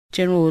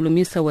General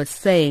Holomisa was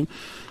saying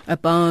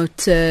about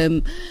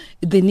the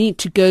need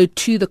to go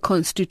to the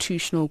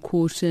Constitutional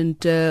Court and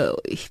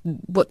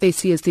what they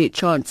see as their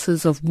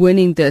chances of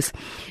winning this.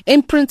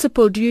 In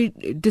principle, do you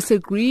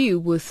disagree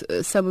with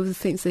some of the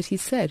things that he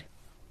said?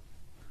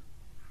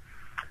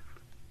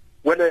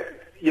 Well,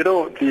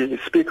 the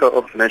Speaker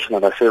of the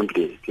National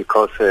Assembly,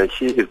 because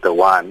he is the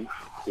one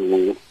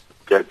who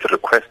gets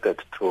requested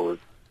to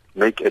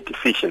make a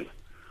decision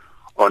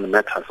on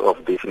matters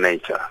of this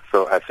nature.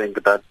 So I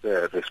think that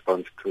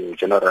responds to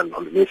General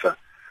Holomisa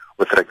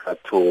with regard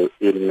to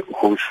in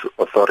whose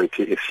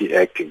authority is she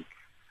acting.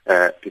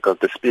 Because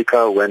the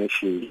Speaker, when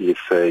she is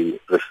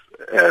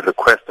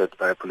requested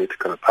by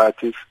political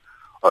parties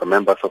or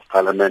members of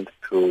Parliament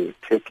to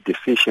take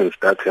decisions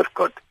that have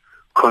got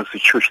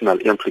constitutional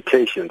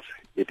implications,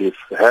 it is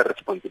her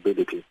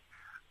responsibility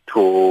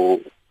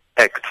to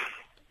act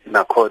in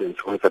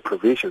accordance with the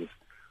provisions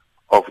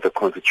of the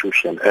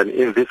Constitution. And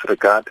in this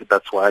regard,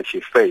 that's why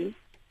she's saying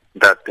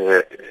that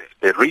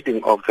the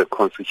reading of the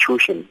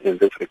Constitution in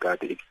this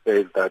regard, it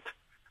says that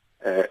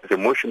the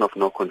motion of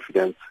no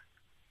confidence,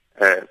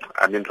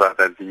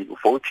 the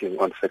voting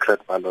on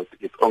secret ballot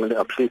is only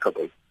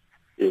applicable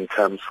in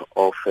terms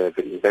of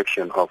the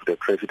election of the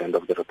President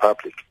of the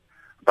Republic.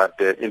 But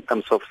in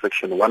terms of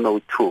Section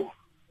 102,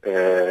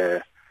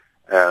 the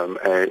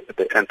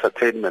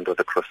entertainment or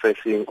the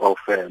processing of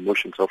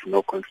motions of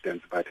no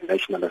confidence by the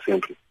National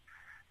Assembly,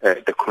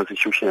 the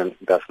Constitution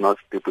does not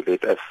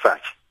stipulate as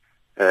such.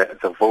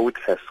 The vote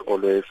has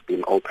always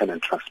been open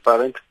and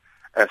transparent,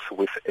 as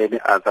with any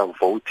other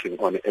voting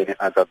on any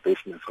other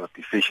business or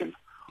decision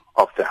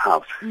of the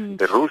House.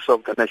 The rules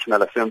of the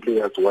National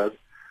Assembly as well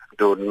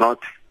do not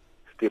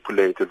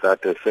stipulate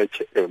that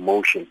such a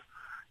motion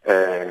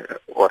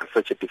or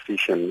such a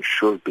decision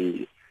should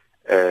be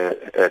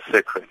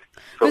sacred.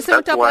 So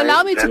Mr. Motapa,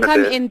 allow me to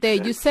come in there.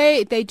 You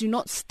say they do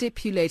not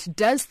stipulate.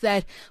 Does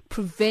that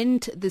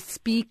prevent the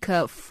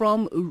Speaker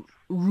from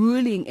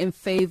ruling in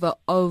favor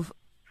of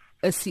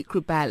a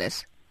secret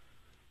ballot?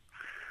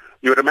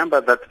 You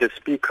remember that the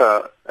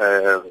Speaker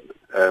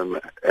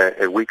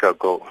a week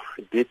ago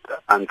did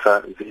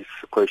answer this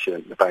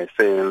question by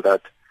saying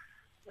that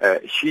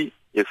she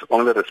is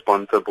only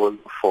responsible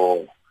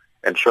for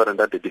ensuring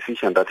that the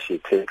decision that she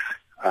takes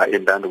are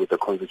in line with the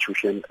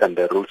Constitution and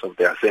the rules of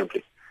the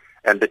Assembly.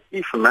 And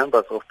if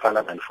members of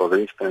Parliament, for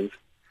instance,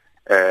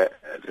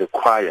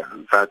 require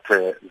that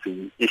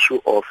the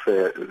issue of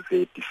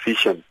the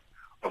decision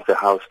of the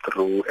House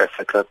through a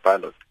secret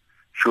ballot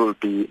should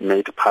be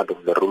made part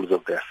of the rules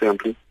of the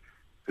Assembly,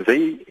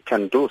 they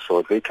can do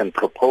so. They can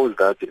propose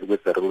that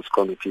with the Rules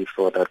Committee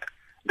so that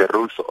the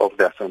rules of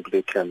the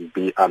Assembly can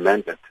be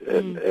amended.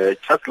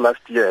 Just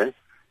last year,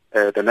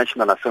 the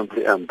National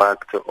Assembly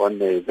embarked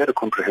on a very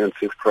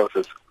comprehensive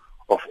process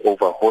of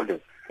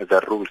overhauling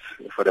the rules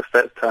for the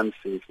first time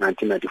since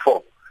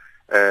 1994.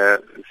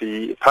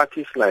 The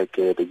parties like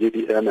the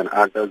UDM and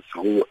others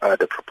who are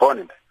the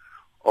proponent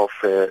of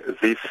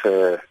this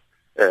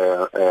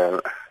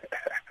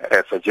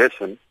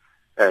suggestion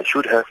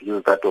should have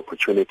used that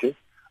opportunity,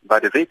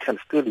 but they can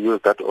still use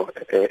that or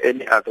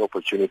any other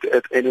opportunity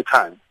at any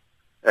time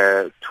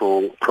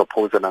to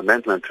propose an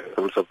amendment to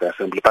the rules of the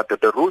Assembly. But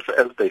the rules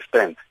as they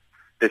stand,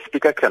 the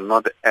Speaker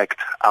cannot act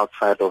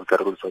outside of the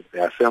rules of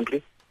the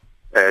Assembly.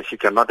 She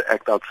cannot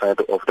act outside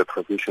of the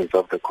provisions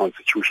of the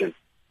Constitution.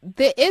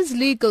 There is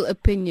legal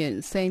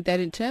opinion saying that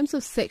in terms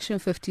of Section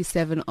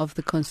 57 of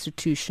the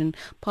Constitution,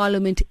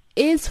 Parliament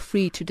is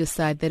free to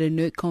decide that a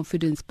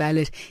no-confidence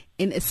ballot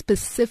in a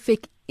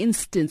specific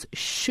instance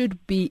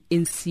should be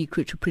in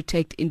secret to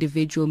protect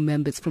individual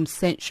members from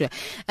censure.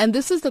 And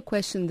this is the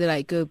question that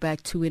I go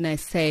back to when I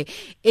say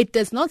it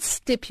does not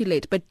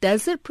stipulate, but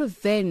does it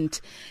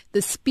prevent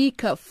the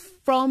Speaker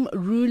from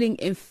ruling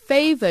in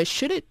favor,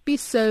 should it be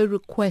so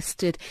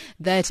requested,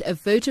 that a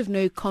vote of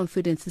no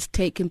confidence is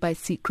taken by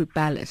secret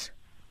ballot?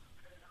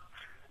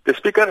 The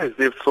Speaker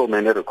received so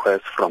many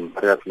requests from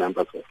various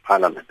members of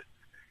Parliament,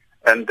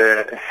 and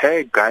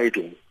her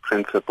guiding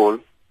principle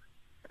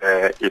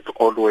is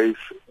always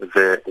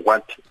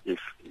what is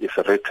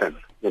written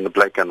in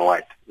black and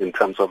white in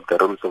terms of the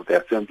rules of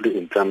the Assembly,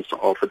 in terms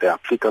of the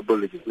applicable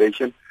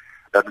legislation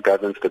that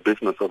governs the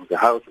business of the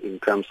House, in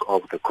terms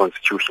of the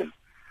Constitution.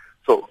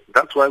 So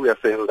that's why we are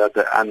saying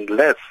that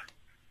unless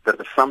there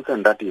is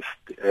something that is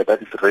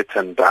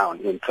written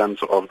down in terms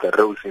of the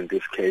rules in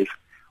this case,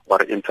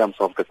 or in terms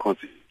of the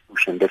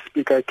Constitution, the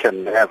Speaker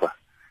can never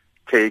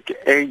take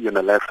a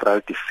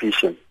unilateral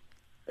decision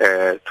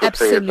to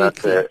Absolutely.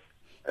 say that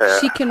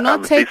she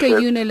cannot take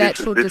a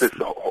unilateral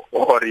decision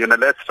or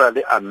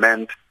unilaterally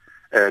amend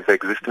the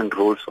existing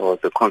rules or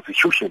the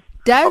Constitution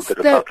of the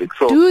Republic.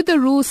 So do the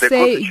rules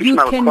say you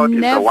can Court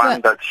never? Is the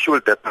one that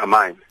should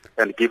determine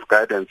and give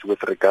guidance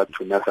with regard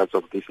to matters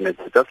of this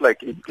nature, just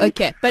like it.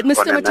 Okay, but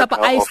Mr. Motapa,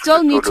 I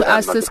still need to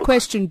ask this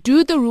question: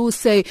 do the rules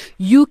say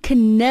you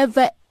can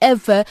never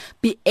ever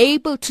be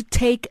able to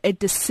take a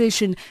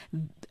decision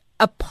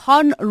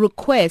upon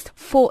request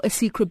for a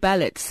secret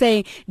ballot,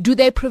 saying, do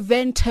they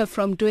prevent her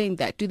from doing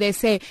that? Do they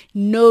say,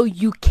 no,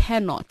 you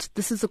cannot?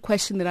 This is a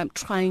question that I'm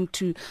trying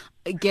to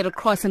get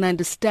across and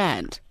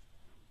understand.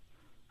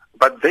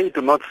 But they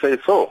do not say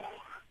so.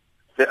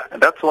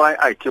 That's why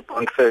I keep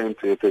on saying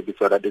to you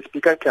that the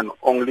Speaker can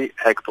only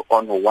act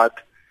on what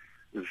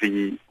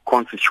the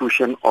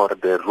Constitution or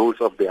the rules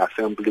of the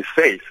Assembly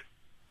says.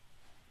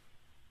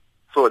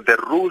 So the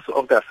rules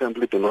of the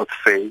Assembly do not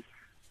say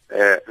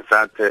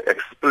that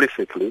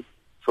explicitly,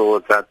 so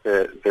that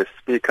the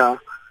Speaker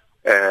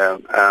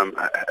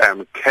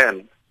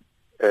can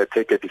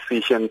take a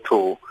decision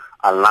to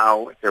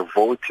allow a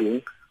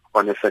voting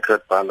on a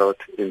secret ballot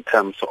in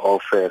terms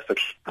of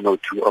Section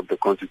 102 of the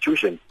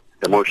Constitution,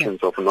 the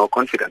motions of no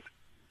confidence.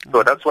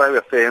 So that's why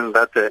we're saying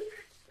that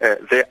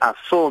there are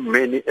so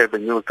many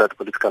avenues that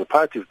political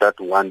parties that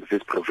want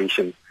this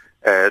provision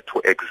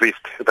to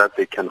exist, that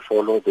they can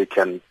follow, they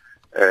can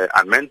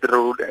amend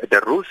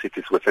the rules, it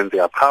is within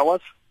their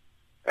powers,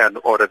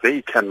 or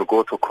they can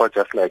go to court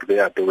just like they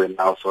are doing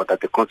now, so that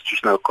the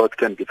Constitutional Court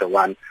can be the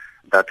one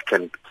that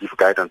can give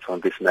guidance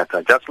on this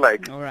matter. Just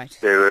like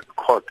the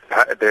court,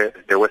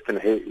 the Western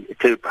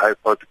Cape High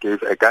Court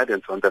gave a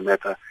guidance on the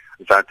matter,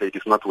 that it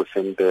is not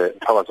within the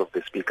powers of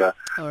the Speaker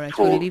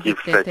to give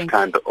such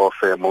kind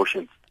of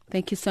motions.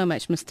 Thank you so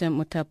much, Mr.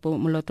 Moloto.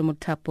 Moloto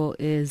Mothapo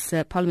is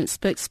Parliament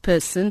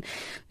spokesperson.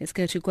 Let's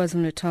go to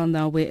KwaZulu-Natal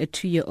now, where a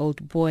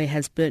 2-year-old boy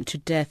has burnt to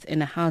death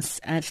in a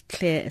house at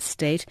Clare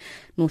Estate,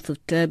 north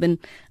of Durban.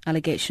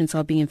 Allegations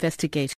are being investigated.